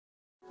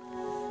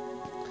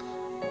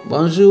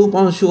Bonjour,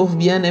 bonjour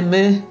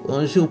bien-aimés,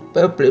 bonjour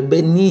peuple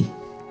béni.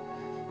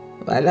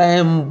 Voilà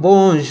un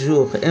bon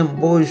jour, un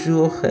beau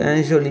jour,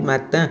 un joli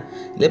matin.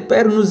 Le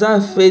Père nous a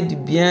fait du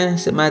bien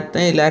ce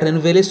matin, il a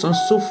renouvelé son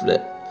souffle.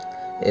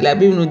 Et la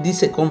Bible nous dit que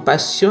ses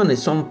compassions ne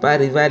sont pas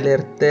arrivées à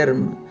leur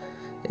terme.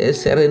 Elles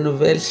se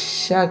renouvellent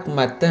chaque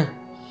matin.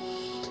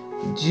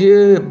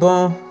 Dieu est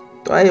bon,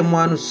 toi et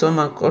moi nous sommes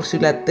encore sur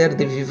la terre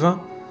des vivants.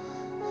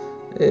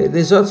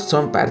 Les autres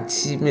sont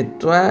partis, mais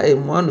toi et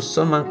moi, nous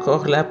sommes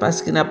encore là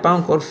parce qu'il n'a pas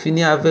encore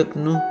fini avec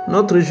nous.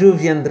 Notre jour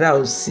viendra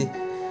aussi.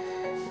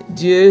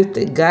 Dieu te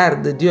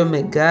garde, Dieu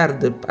me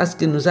garde parce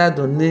qu'il nous a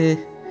donné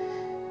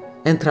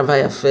un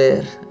travail à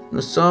faire.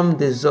 Nous sommes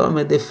des hommes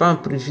et des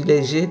femmes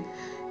privilégiés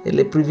et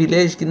le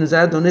privilège qu'il nous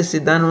a donné, c'est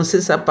d'annoncer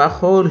sa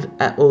parole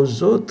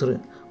aux autres.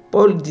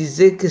 Paul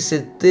disait que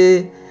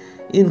c'était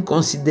une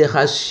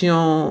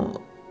considération,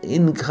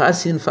 une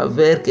grâce, une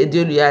faveur que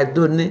Dieu lui a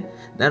donnée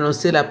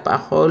d'annoncer la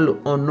parole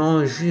aux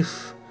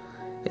non-juifs.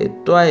 Et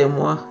toi et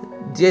moi,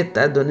 Dieu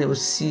t'a donné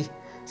aussi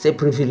ces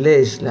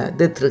privilèges-là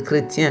d'être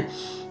chrétien.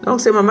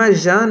 Donc c'est Maman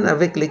Jeanne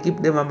avec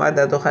l'équipe de Maman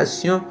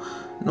d'adoration.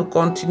 Nous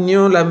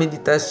continuons la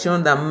méditation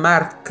dans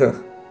Marc.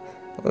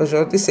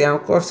 Aujourd'hui, c'est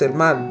encore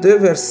seulement 2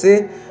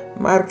 versets.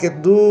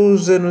 Marc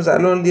 12, nous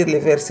allons lire les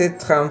versets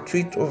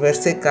 38 au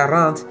verset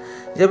 40.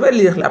 Je vais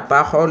lire la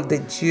parole de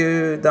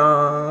Dieu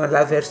dans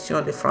la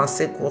version de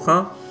français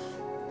courant.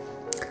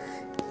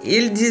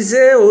 Il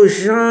disait aux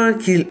gens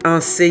qu'il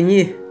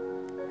enseignait: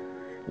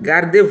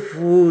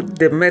 gardez-vous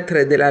des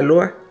maîtres de la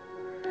loi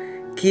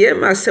qui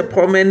aiment à se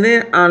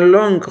promener en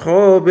longue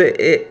robe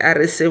et à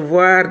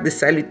recevoir des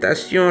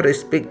salutations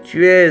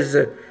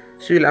respectueuses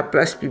sur la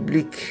place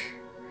publique.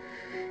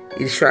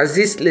 Ils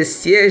choisissent les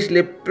sièges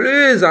les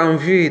plus en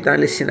vue dans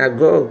les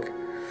synagogues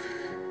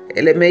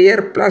et les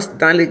meilleures places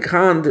dans les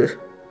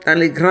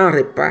grands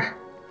repas.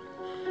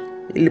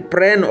 Ils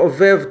prennent aux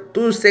veuves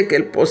tout ce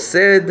qu'elles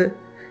possèdent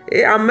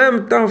et en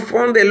même temps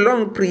font de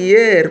longues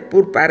prières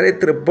pour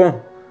paraître bons.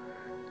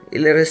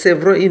 Ils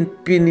recevront une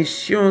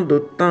punition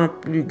d'autant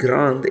plus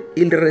grande.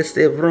 Ils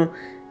recevront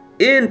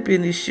une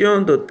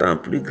punition d'autant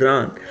plus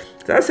grande.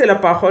 Ça, c'est la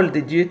parole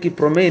de Dieu qui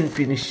promet une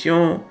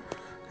punition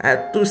à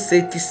tous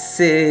ceux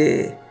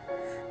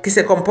qui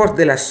se comportent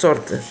de la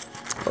sorte.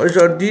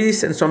 Aujourd'hui,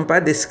 ce ne sont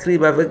pas des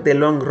scribes avec des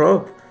longues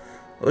robes.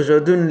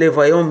 Aujourd'hui, nous les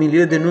voyons au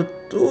milieu de nous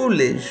tous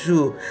les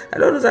jours.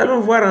 Alors, nous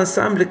allons voir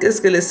ensemble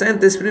qu'est-ce que le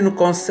Saint-Esprit nous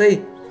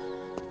conseille.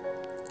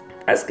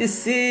 Parce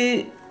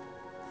qu'ici,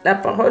 la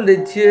parole de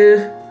Dieu,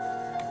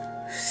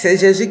 c'est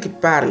Jésus qui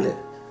parle.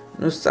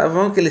 Nous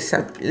savons que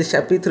le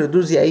chapitre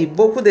 12, il y a eu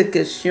beaucoup de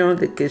questions.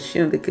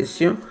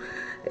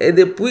 Et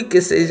depuis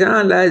que ces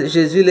gens-là,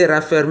 Jésus leur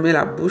a fermé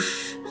la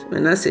bouche,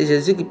 maintenant c'est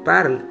Jésus qui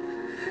parle.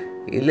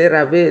 Il leur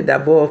avait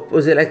d'abord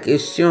posé la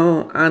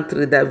question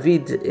entre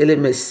David et le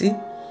Messie.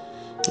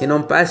 Ils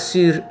n'ont pas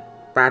su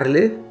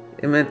parler.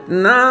 Et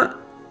maintenant,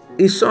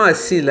 ils sont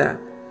assis là,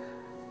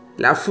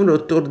 la foule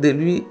autour de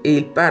lui, et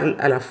il parle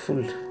à la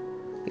foule.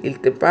 Il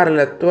te parle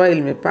à toi,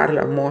 il me parle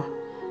à moi.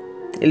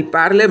 Il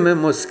parlait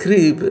même aux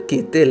scribes qui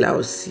étaient là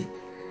aussi.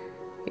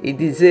 Il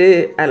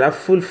disait à la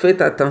foule: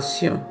 faites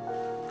attention,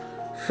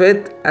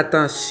 faites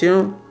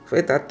attention,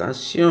 faites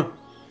attention.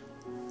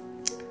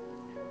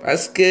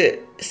 Parce que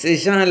ces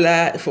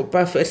gens-là, il ne faut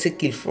pas faire ce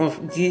qu'ils font.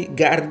 Il dit: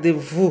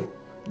 gardez-vous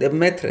des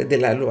maîtres de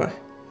la loi.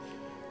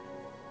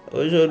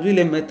 Aujourd'hui,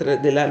 les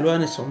maîtres de la loi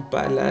ne sont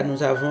pas là.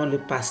 Nous avons les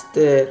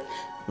pasteurs,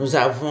 nous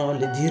avons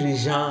les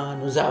dirigeants,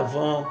 nous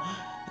avons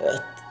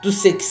tous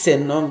ceux qui se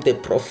nomment des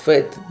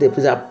prophètes,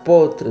 des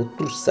apôtres,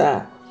 tout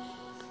ça.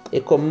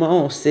 Et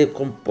comment on se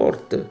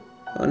comporte.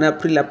 On a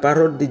pris la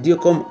parole de Dieu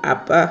comme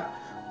appât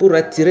pour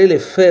attirer les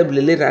faibles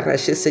et leur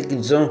arracher ce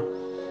qu'ils ont.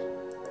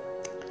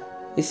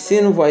 Ici,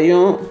 nous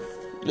voyons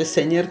le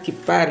Seigneur qui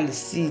parle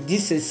ici. Il dit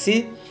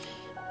ceci: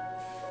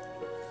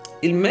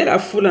 il met la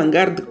foule en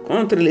garde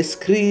contre les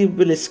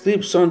scribes. Les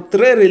scribes sont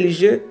très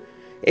religieux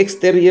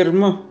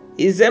extérieurement.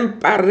 Ils aiment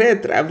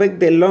paraître avec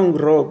de longues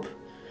robes.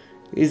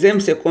 Ils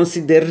aiment se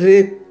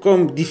considérer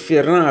comme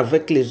différents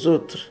avec les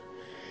autres.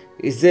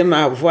 Ils aiment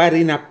avoir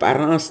une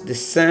apparence de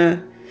saints.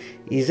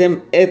 Ils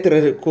aiment être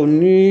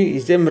reconnus.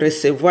 Ils aiment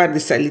recevoir des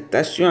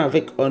salutations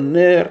avec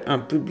honneur en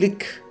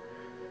public.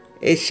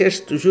 Et ils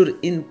cherchent toujours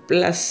une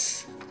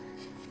place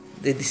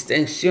de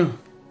distinction,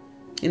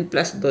 une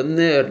place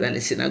d'honneur dans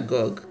les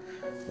synagogues.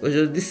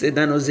 Aujourd'hui, c'est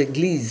dans nos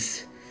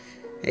églises.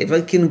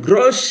 Avec une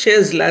grosse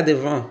chaise là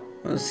devant,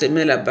 on se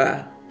met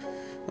là-bas.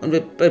 On ne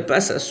peut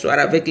pas s'asseoir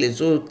avec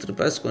les autres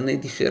parce qu'on est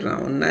différent.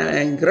 On a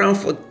un grand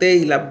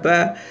fauteuil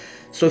là-bas,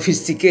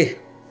 sophistiqué.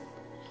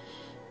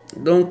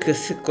 Donc,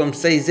 c'est comme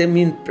ça, ils aiment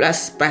une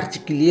place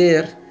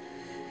particulière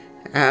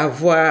à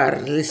avoir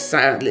les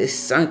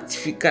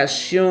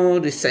sanctifications,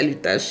 les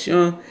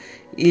salutations.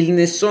 Ils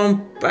ne sont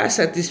pas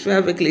satisfaits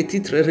avec les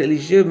titres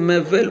religieux, mais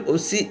veulent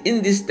aussi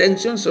une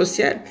distinction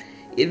sociale.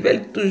 Ils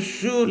veulent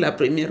toujours la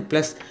première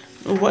place.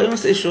 Nous voyons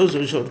ces choses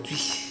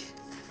aujourd'hui.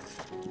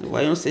 Nous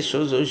voyons ces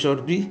choses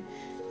aujourd'hui.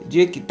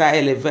 Dieu qui t'a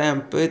élevé un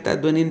peu, t'a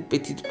donné une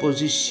petite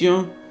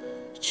position.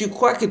 Tu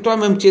crois que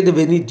toi-même tu es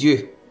devenu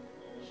Dieu.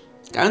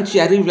 Quand tu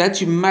arrives là,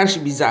 tu marches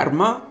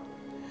bizarrement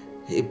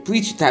et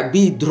puis tu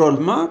t'habilles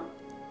drôlement.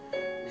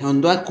 Et on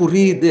doit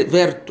courir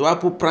vers toi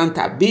pour prendre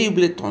ta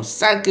Bible, ton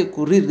sac, et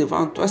courir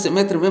devant toi, se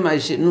mettre même à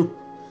genoux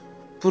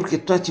pour que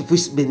toi tu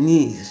puisses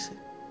bénir.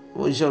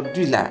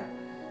 Aujourd'hui là,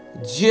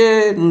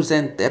 Dieu nous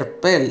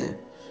interpelle.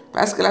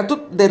 Parce que la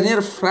toute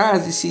dernière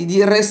phrase ici, il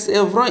dit «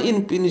 Recevront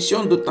une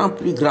punition d'autant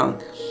plus grande ».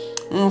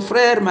 Mon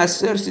frère, ma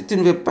soeur, si tu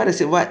ne veux pas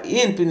recevoir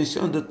une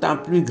punition d'autant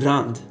plus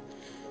grande,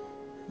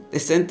 le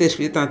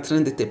Saint-Esprit est en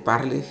train de te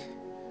parler.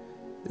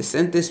 Le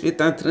Saint-Esprit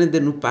est en train de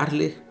nous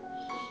parler.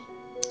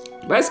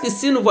 Parce que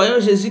si nous voyons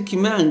Jésus qui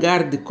met en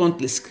garde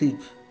contre les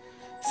scribes,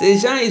 ces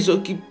gens, ils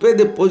occupaient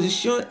des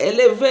positions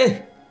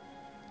élevées.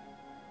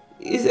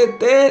 Ils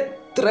étaient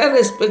très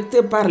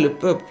respectés par le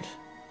peuple.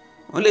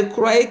 On les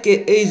croyait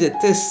qu'ils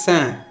étaient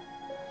saints.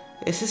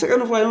 Et c'est ce que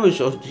nous voyons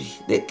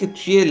aujourd'hui. Dès que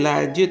tu es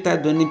là, Dieu t'a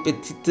donné une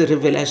petite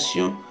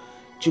révélation,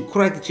 tu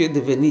crois que tu es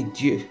devenu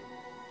Dieu.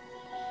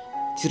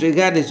 Tu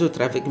regardes les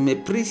autres avec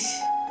mépris.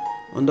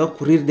 On doit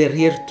courir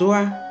derrière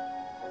toi.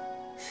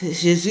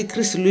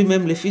 Jésus-Christ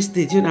lui-même, le Fils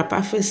de Dieu, n'a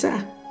pas fait ça.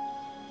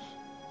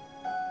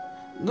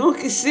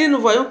 Donc ici,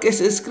 nous voyons que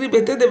ce scribe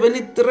était devenu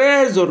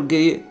très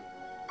orgueilleux.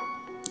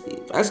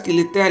 Parce qu'il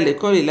était à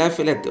l'école, il a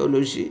fait la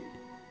théologie.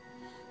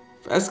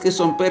 Parce que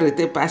son père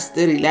était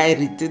pasteur, il a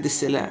hérité de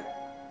cela.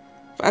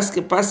 Parce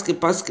que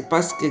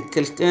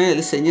quelqu'un,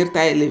 le Seigneur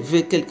t'a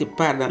élevé quelque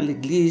part dans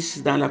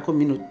l'église, dans la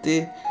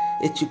communauté,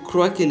 et tu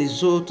crois que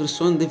les autres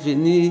sont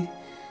devenus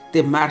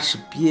des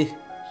marchepieds.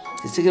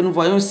 C'est ce que nous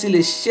voyons ici,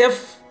 les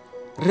chefs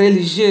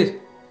religieux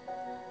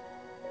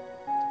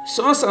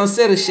sont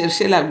censés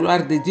rechercher la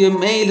gloire de Dieu,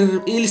 mais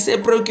ils se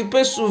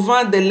préoccupaient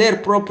souvent de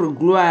leur propre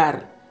gloire.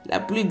 La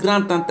plus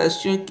grande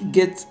tentation qui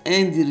guette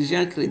un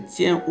dirigeant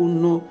chrétien ou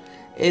non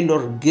est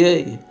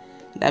l'orgueil.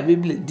 La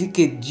Bible dit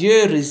que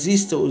Dieu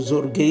résiste aux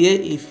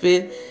orgueilleux et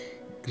fait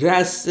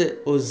grâce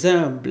aux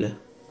humbles.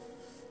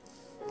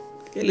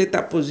 Quelle est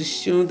ta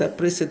position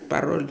d'après cette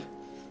parole?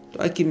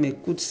 Toi qui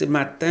m'écoutes ce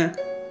matin,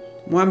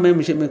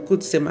 moi-même je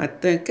m'écoute ce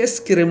matin,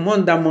 qu'est-ce qui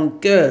remonte dans mon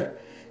cœur?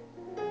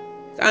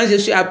 Quand je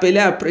suis appelé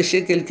à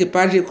prêcher quelque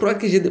part, je crois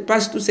que je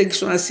dépasse tous ceux qui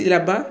sont assis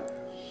là-bas.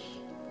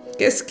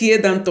 Qu'est-ce qui est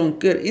dans ton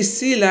cœur?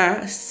 Ici, là,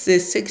 c'est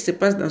ce qui se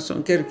passe dans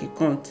son cœur qui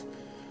compte.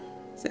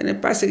 Ce n'est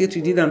pas ce que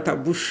tu dis dans ta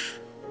bouche.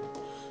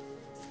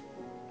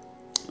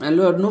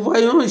 Alors, nous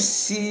voyons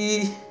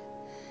ici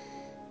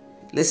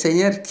le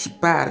Seigneur qui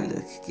parle,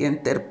 qui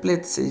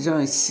interprète ces gens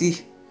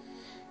ici.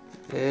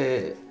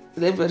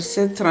 Les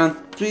versets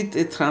 38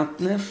 et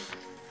 39,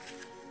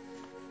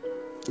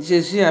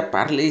 Jésus a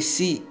parlé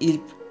ici,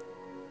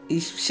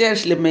 il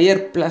cherche les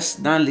meilleures places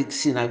dans les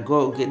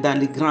synagogues et dans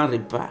les grands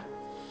repas.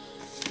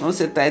 Donc,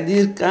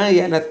 c'est-à-dire quand il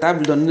y a la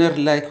table d'honneur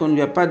là et qu'on ne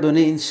lui a pas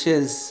donné une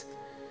chaise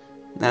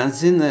dans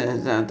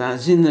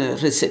une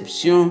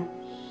réception,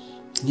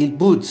 il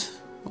boude.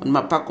 On ne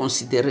m'a pas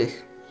considéré.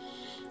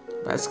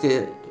 Parce que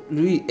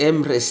lui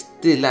aime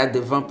rester là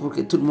devant pour que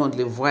tout le monde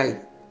le voie.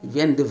 Ils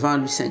viennent devant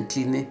lui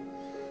s'incliner.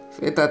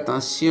 Faites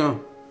attention.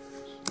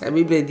 La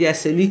Bible dit à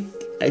celui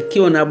à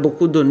qui on a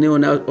beaucoup donné,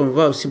 on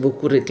va aussi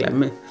beaucoup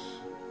réclamer.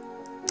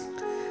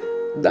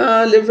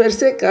 Dans le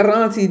verset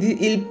 40, il dit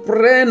 « Ils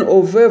prennent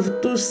aux veuves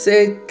tout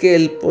ce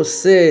qu'elles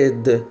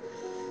possèdent,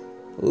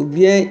 ou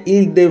bien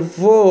ils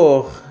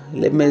dévorent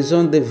les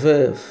maisons des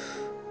veuves. »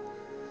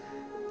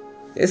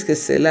 Qu'est-ce que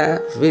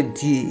cela veut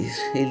dire?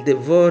 Ils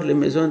dévorent les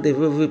maisons des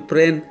veuves, ils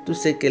prennent tout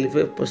ce que les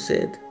veuves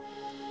possèdent.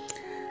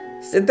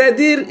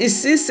 C'est-à-dire,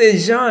 ici, ces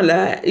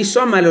gens-là, ils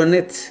sont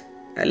malhonnêtes.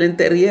 À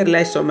l'intérieur,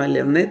 là, ils sont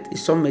malhonnêtes, ils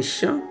sont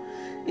méchants.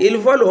 Ils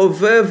volent aux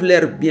veuves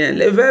leurs biens.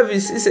 Les veuves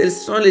ici, ce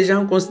sont les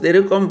gens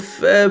considérés comme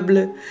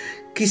faibles,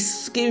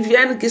 qui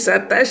viennent, qui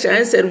s'attachent à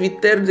un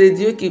serviteur de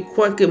Dieu, qui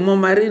croit que mon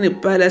mari n'est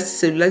pas là,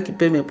 c'est celui-là qui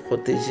peut me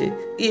protéger.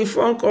 Ils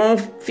font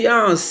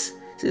confiance,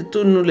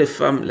 surtout nous les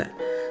femmes là.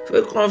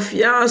 Fais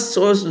confiance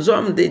aux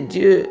hommes de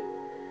Dieu.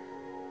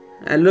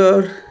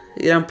 Alors,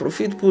 ils en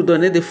profitent pour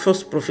donner de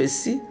fausses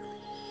prophéties.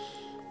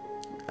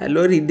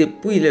 Alors, ils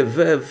dépouillent les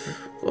veuves.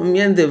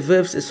 Combien de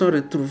veuves se sont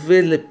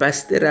retrouvées? Le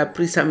pasteur a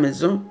pris sa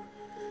maison.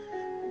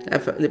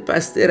 Le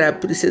pasteur a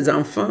pris ses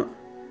enfants.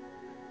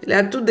 Il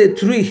a tout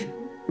détruit.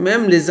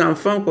 Même les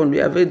enfants qu'on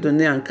lui avait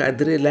donnés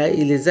encadrés là,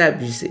 il les a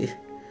abusés.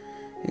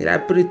 Il a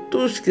pris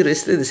tout ce qui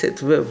restait de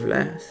cette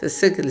veuve-là. C'est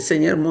ce que le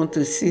Seigneur montre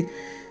ici.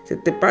 Ce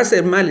n'était pas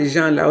seulement les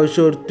gens là.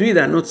 Aujourd'hui,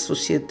 dans notre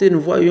société,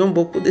 nous voyons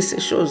beaucoup de ces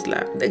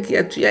choses-là. Dès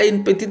que tu as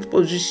une petite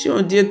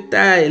position, Dieu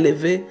t'a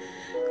élevé,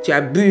 tu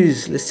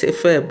abuses, c'est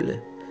faible.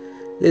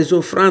 Les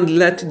offrandes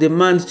là, tu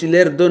demandes, tu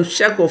leur donnes.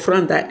 Chaque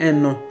offrande a un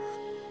nom.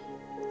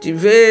 Tu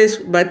veux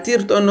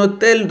bâtir ton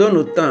hôtel, donne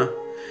autant.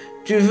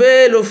 Tu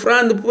veux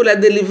l'offrande pour la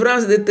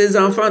délivrance de tes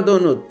enfants,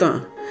 donne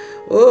autant.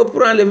 Oh,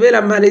 pour enlever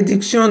la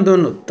malédiction,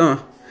 donne autant.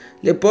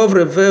 Les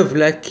pauvres veuves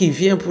là qui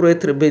viennent pour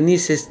être bénies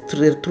se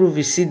retrouvent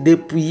ici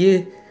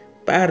dépouillées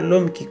par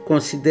l'homme qui est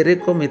considéré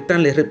comme étant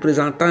les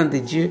représentants de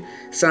Dieu,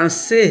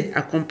 censés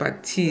à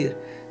compatir.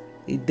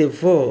 Ils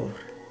dévorent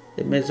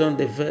les maisons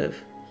des veuves.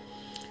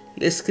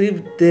 Les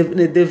scribes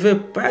ne devaient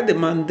pas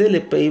demander le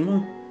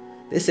paiement.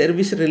 des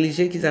services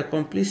religieux qu'ils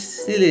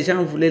accomplissent. Si les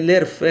gens voulaient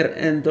leur faire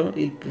un don,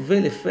 ils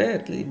pouvaient le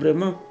faire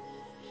librement.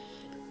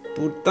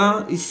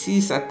 Pourtant, ici,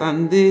 ils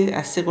s'attendaient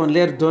à ce qu'on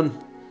leur donne.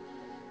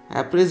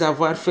 Après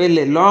avoir fait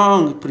les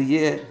longues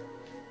prières,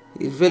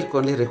 ils veulent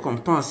qu'on les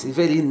récompense, ils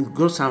veulent une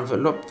grosse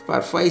enveloppe.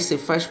 Parfois, ils se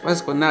fâchent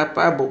parce qu'on n'a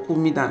pas beaucoup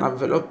mis dans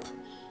l'enveloppe.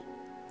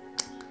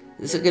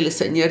 C'est ce que le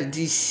Seigneur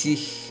dit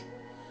ici.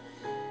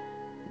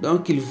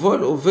 Donc, ils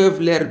volent aux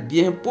veuves leurs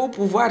biens pour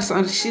pouvoir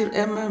s'enrichir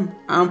eux-mêmes.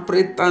 En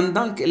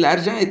prétendant que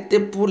l'argent était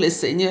pour le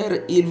Seigneur,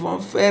 ils vont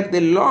faire de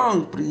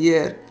longues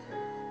prières.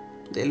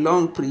 Des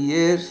longues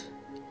prières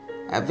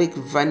avec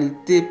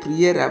vanité,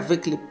 prières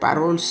avec les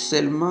paroles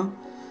seulement.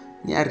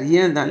 Il n'y a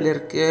rien dans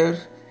leur cœur.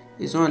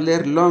 Ils ont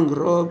leurs longues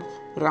robes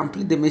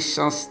remplies de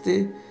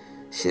méchanceté,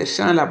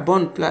 cherchant la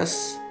bonne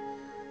place,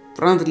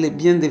 prendre les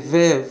biens des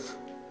veuves.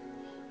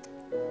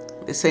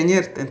 Le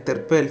Seigneur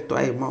t'interpelle,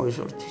 toi et moi,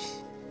 aujourd'hui.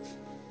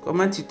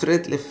 Comment tu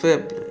traites les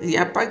faibles? Il n'y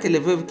a pas que les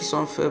veuves qui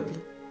sont faibles.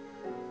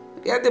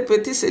 Il y a des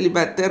petits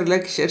célibataires là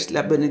qui cherchent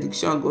la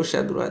bénédiction à gauche,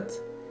 à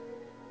droite.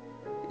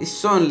 Ils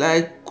sont là,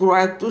 ils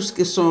croient tout ce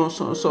que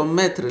son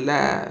maître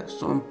là,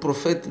 son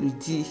prophète lui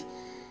dit.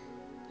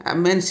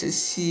 Amène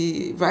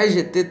ceci, va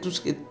jeter tout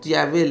ce que tu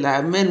avais là,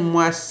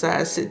 amène-moi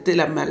ça, c'était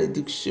la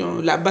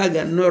malédiction. La bague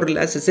en or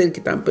là, c'est celle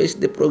qui t'empêche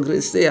de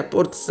progresser,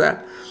 apporte ça.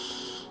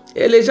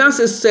 Et les gens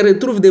se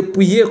retrouvent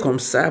dépouillés comme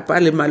ça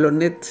par les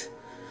malhonnêtes.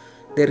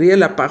 Derrière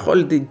la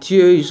parole de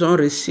Dieu, ils ont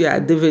réussi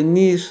à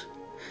devenir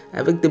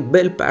avec de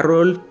belles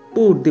paroles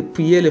pour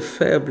dépouiller les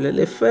faibles.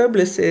 Les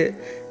faibles, c'est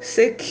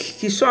ceux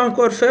qui sont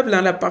encore faibles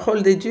dans la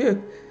parole de Dieu.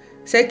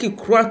 Ceux qui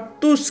croient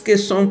tout ce que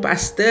son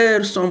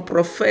pasteur, son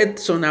prophète,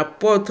 son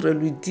apôtre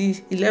lui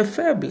dit, il est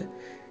faible.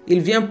 Il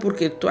vient pour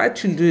que toi,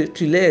 tu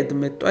l'aides,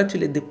 mais toi, tu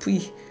le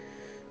dépouilles.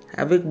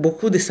 Avec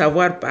beaucoup de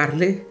savoir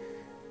parler,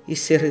 il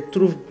se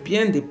retrouve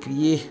bien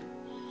dépouillé.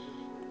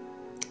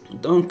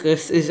 Donc,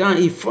 ces gens,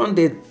 ils font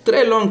de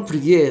très longues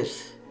prières.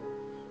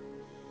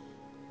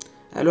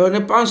 Alors, ne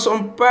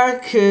pensons pas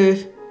que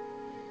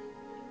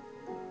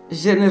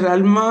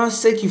généralement,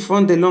 ceux qui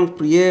font de longues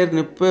prières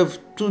ne peuvent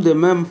tout de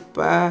même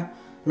pas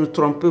nous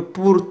tromper.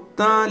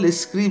 Pourtant, les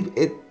scribes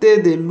étaient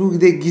des loups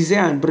déguisés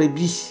en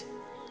brebis.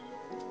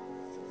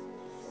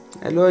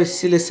 Alors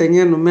ici, le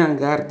Seigneur nous met en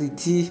garde. Il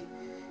dit,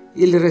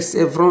 ils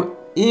recevront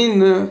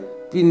une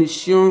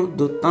punition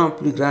d'autant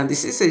plus grande.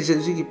 Ici, c'est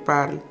Jésus qui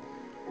parle.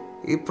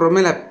 Il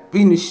promet la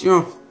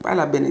punition, pas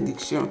la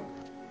bénédiction.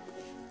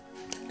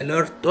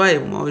 Alors, toi et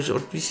moi,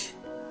 aujourd'hui,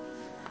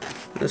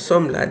 nous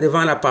sommes là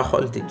devant la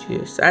parole de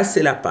Dieu. Ça,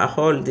 c'est la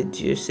parole de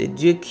Dieu. C'est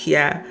Dieu qui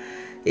a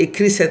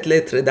écrit cette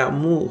lettre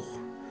d'amour.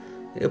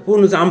 Et pour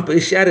nous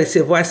empêcher à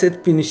recevoir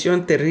cette punition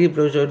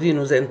terrible, aujourd'hui, il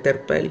nous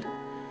interpelle.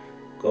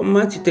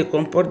 Comment tu te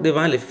comportes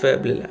devant les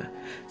faibles là?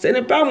 Ce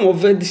n'est pas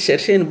mauvais de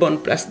chercher une bonne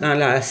place dans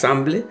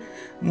l'assemblée.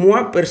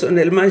 Moi,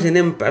 personnellement, je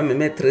n'aime pas me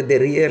mettre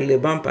derrière les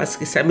bancs parce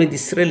que ça me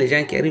distrait les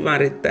gens qui arrivent en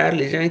retard,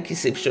 les gens qui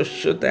se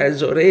chuchotent à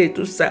les oreilles et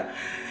tout ça.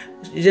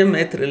 J'aime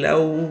être là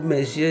où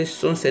mes yeux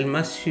sont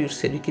seulement sur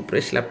celui qui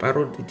prêche la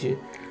parole de Dieu.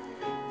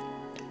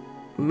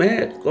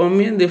 Mais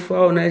combien de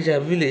fois on a déjà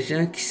vu les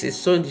gens qui se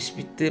sont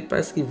disputés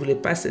parce qu'ils ne voulaient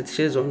pas cette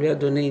chaise, on lui a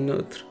donné une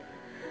autre.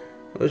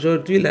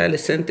 Aujourd'hui, là, le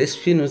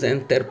Saint-Esprit nous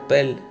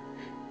interpelle.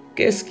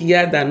 Qu'est-ce qu'il y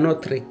a dans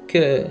notre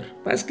cœur?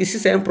 Parce qu'ici,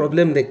 c'est un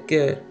problème de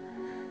cœur.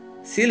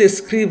 Si le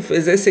scribe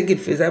faisait ce qu'il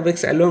faisait avec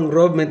sa longue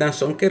robe, mais dans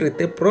son cœur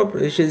était propre,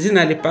 Jésus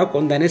n'allait pas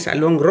condamner sa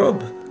longue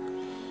robe.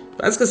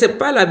 Parce que ce n'est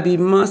pas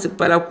l'habillement, ce n'est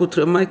pas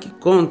l'accoutrement qui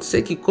compte. Ce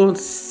qui compte,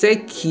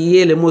 c'est qui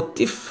est le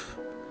motif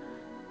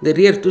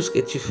derrière tout ce que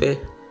tu fais.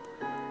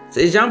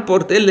 Ces gens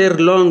portaient leurs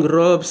longues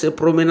robes, se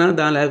promenant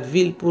dans la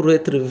ville pour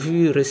être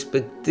vus,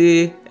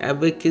 respectés,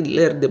 avec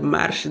leur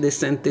démarche de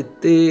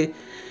sainteté.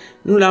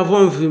 Nous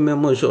l'avons vu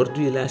même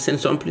aujourd'hui, là. Ce ne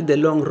sont plus des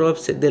longues robes,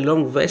 c'est des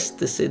longues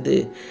vestes, c'est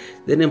de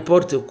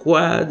n'importe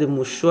quoi, des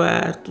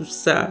mouchoirs, tout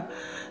ça.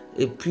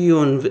 Et puis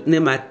on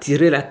aime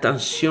attirer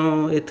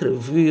l'attention, être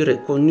vu,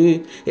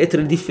 reconnu, être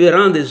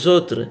différent des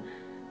autres.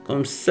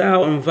 Comme ça,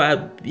 on va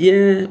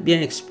bien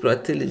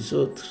exploiter les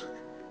autres,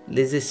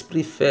 les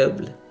esprits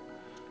faibles.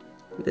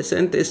 Le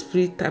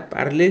Saint-Esprit t'a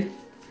parlé,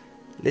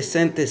 le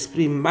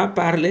Saint-Esprit m'a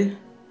parlé.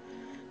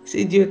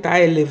 Si Dieu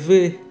t'a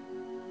élevé,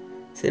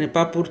 ce n'est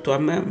pas pour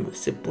toi-même,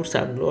 c'est pour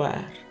sa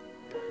gloire.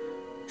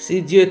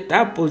 Si Dieu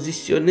t'a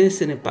positionné,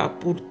 ce n'est pas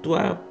pour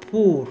toi,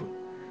 pour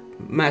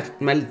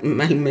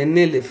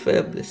malmener les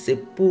faibles,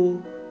 c'est pour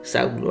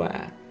sa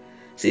gloire.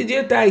 Si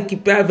Dieu t'a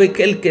équipé avec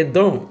quelques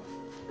dons,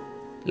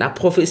 la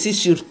prophétie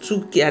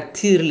surtout qui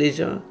attire les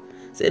gens,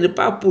 ce n'est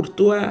pas pour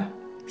toi,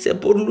 c'est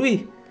pour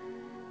lui.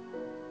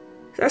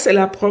 Ça, c'est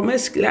la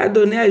promesse qu'il a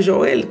donnée à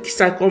Joël qui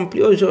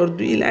s'accomplit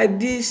aujourd'hui. Il a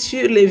dit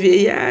sur les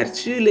vieillards,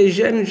 sur les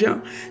jeunes gens,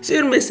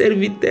 sur mes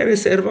serviteurs et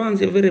servantes,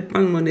 je vais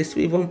répandre mon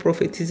esprit, ils vont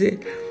prophétiser.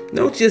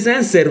 Donc, tu es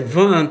un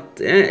servant,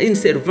 une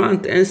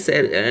servante, un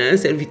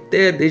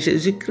serviteur de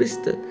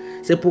Jésus-Christ.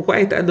 C'est pourquoi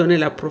il t'a donné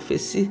la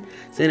prophétie.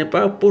 Ce n'est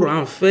pas pour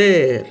en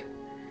faire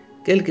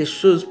quelque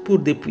chose pour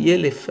dépouiller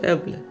les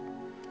faibles.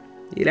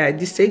 Il a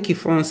dit, ceux qui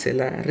font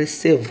cela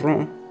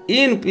recevront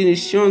une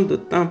punition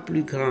d'autant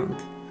plus grande.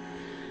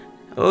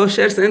 Oh,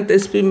 cher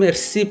Saint-Esprit,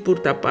 merci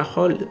pour ta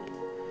parole.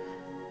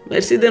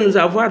 Merci de nous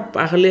avoir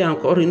parlé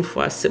encore une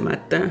fois ce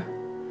matin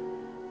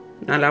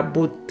dans la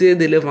beauté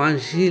de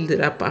l'évangile, de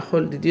la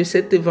parole de Dieu.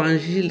 Cet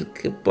évangile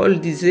que Paul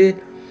disait,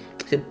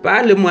 c'est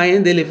par le moyen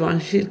de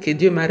l'évangile que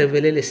Dieu m'a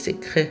révélé les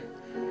secrets,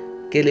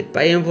 que les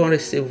païens vont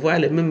recevoir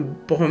les mêmes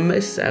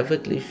promesses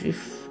avec les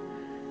Juifs.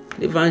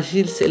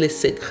 L'évangile, c'est le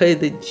secret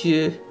de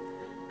Dieu.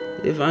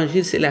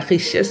 L'évangile, c'est la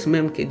richesse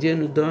même que Dieu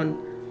nous donne.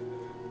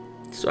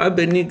 Sois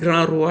béni,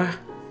 grand roi,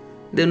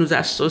 de nous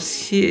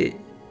associer,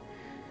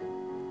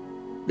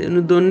 de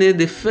nous donner,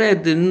 de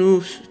faire de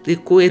nous des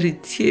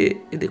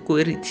co-héritiers et des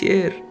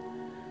co-héritières,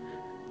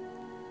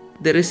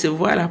 de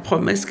recevoir la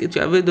promesse que tu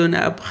avais donnée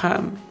à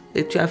Abraham.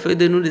 Et tu as fait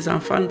de nous les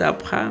enfants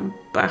d'Abraham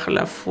par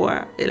la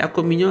foi et la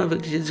communion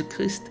avec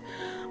Jésus-Christ.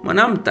 Mon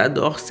âme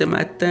t'adore ce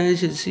matin,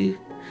 Jésus,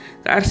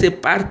 car c'est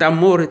par ta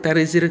mort et ta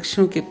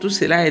résurrection que tout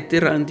cela a été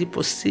rendu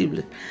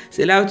possible.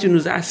 C'est là où tu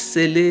nous as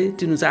scellés,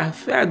 tu nous as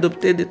fait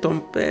adopter de ton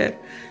Père,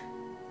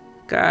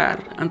 car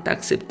en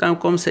t'acceptant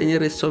comme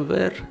Seigneur et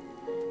Sauveur,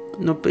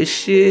 nos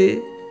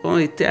péchés ont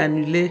été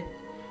annulés.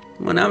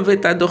 Mon âme veut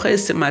t'adorer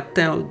ce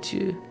matin, oh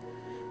Dieu,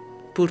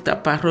 pour ta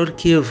parole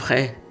qui est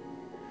vraie.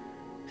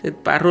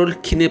 Cette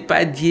parole qui n'est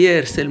pas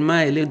d'hier seulement,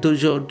 elle est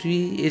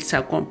d'aujourd'hui, elle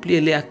s'accomplit,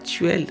 elle est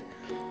actuelle.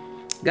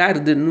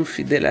 Garde-nous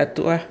fidèles à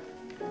toi.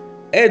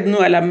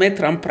 Aide-nous à la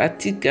mettre en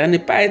pratique, à ne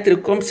pas être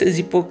comme ces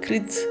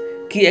hypocrites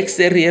qui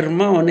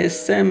extérieurement on est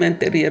saint, mais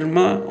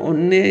intérieurement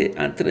on est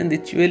en train de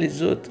tuer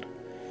les autres.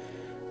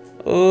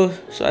 Oh,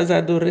 sois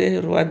adoré,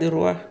 roi des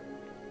rois.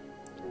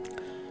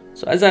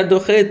 Sois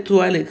adoré,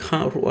 toi le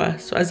grand roi.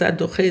 Sois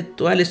adoré,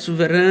 toi le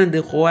souverain des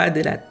rois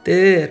de la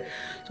terre.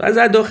 Sois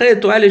adoré,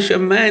 toi le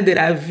chemin de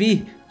la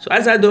vie.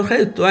 Sois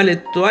adoré, toi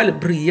l'étoile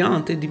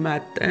brillante du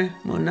matin.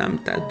 Mon âme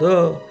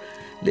t'adore.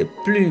 Le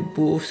plus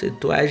beau, c'est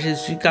toi,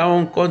 Jésus. Quand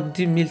on compte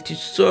 10 000, tu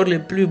sors le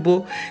plus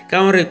beau.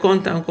 Quand on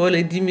recompte encore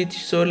les 10 000, tu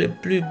sors le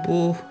plus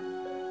beau.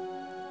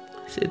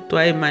 C'est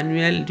toi,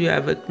 Emmanuel, Dieu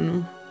avec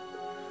nous.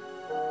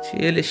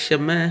 Tu es le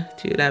chemin,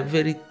 tu es la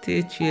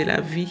vérité, tu es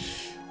la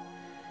vie.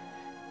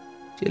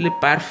 Tu es le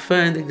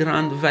parfum de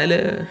grande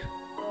valeur.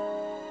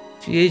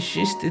 Tu es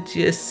juste,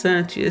 tu es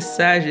saint, tu es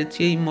sage,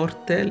 tu es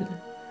immortel.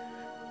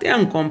 Tu es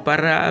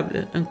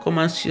incomparable,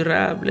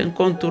 incommensurable,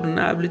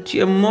 incontournable. Tu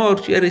es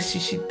mort, tu es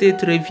ressuscité,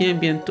 tu reviens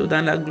bientôt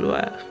dans la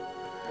gloire.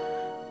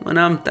 Mon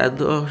âme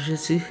t'adore,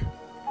 Jésus.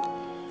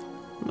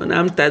 Mon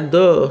âme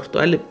t'adore,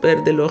 toi le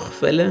père de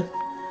l'orphelin.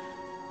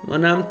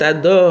 Mon âme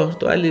t'adore,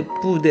 toi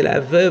l'époux de la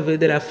veuve et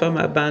de la femme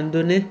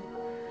abandonnée.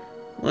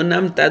 Mon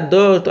âme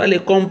t'adore, toi le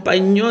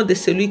compagnon de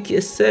celui qui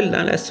est seul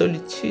dans la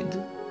solitude.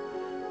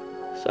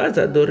 Sois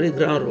adoré,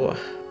 grand roi.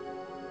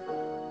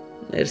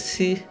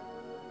 Merci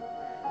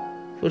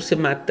pour ce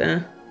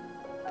matin,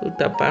 pour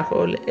ta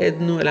parole.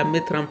 Aide-nous à la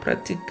mettre en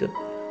pratique.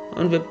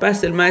 On ne veut pas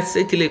seulement être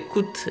ceux qui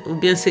l'écoutent ou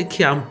bien ceux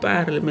qui en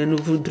parlent, mais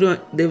nous voudrions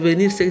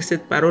devenir ce que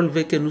cette parole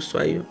veut que nous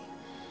soyons.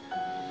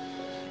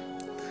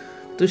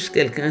 Touche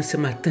quelqu'un ce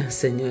matin,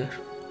 Seigneur.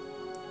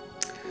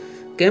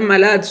 Qu'un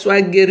malade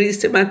soit guéri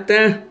ce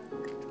matin.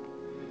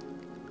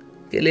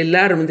 Que les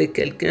larmes de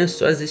quelqu'un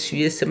soient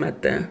essuyées ce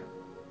matin.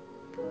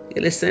 Que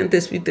le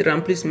Saint-Esprit te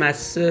remplisse, ma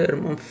soeur,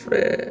 mon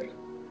frère.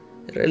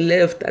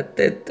 Relève ta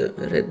tête,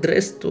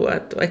 redresse-toi,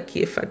 toi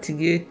qui es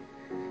fatigué.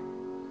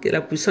 Que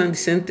la puissance du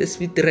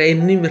Saint-Esprit te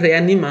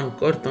réanime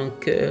encore ton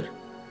cœur.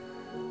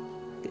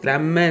 Que la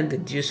main de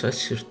Dieu soit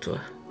sur toi.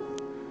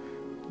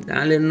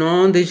 Dans le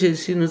nom de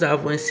Jésus, nous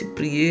avons ainsi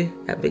prié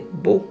avec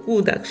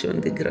beaucoup d'actions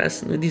de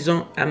grâce. Nous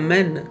disons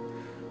Amen.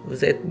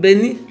 Vous êtes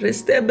bénis,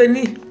 restez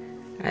bénis.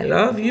 I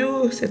love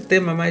you. C'était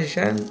Maman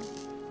Jeanne.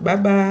 Bye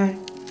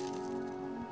bye.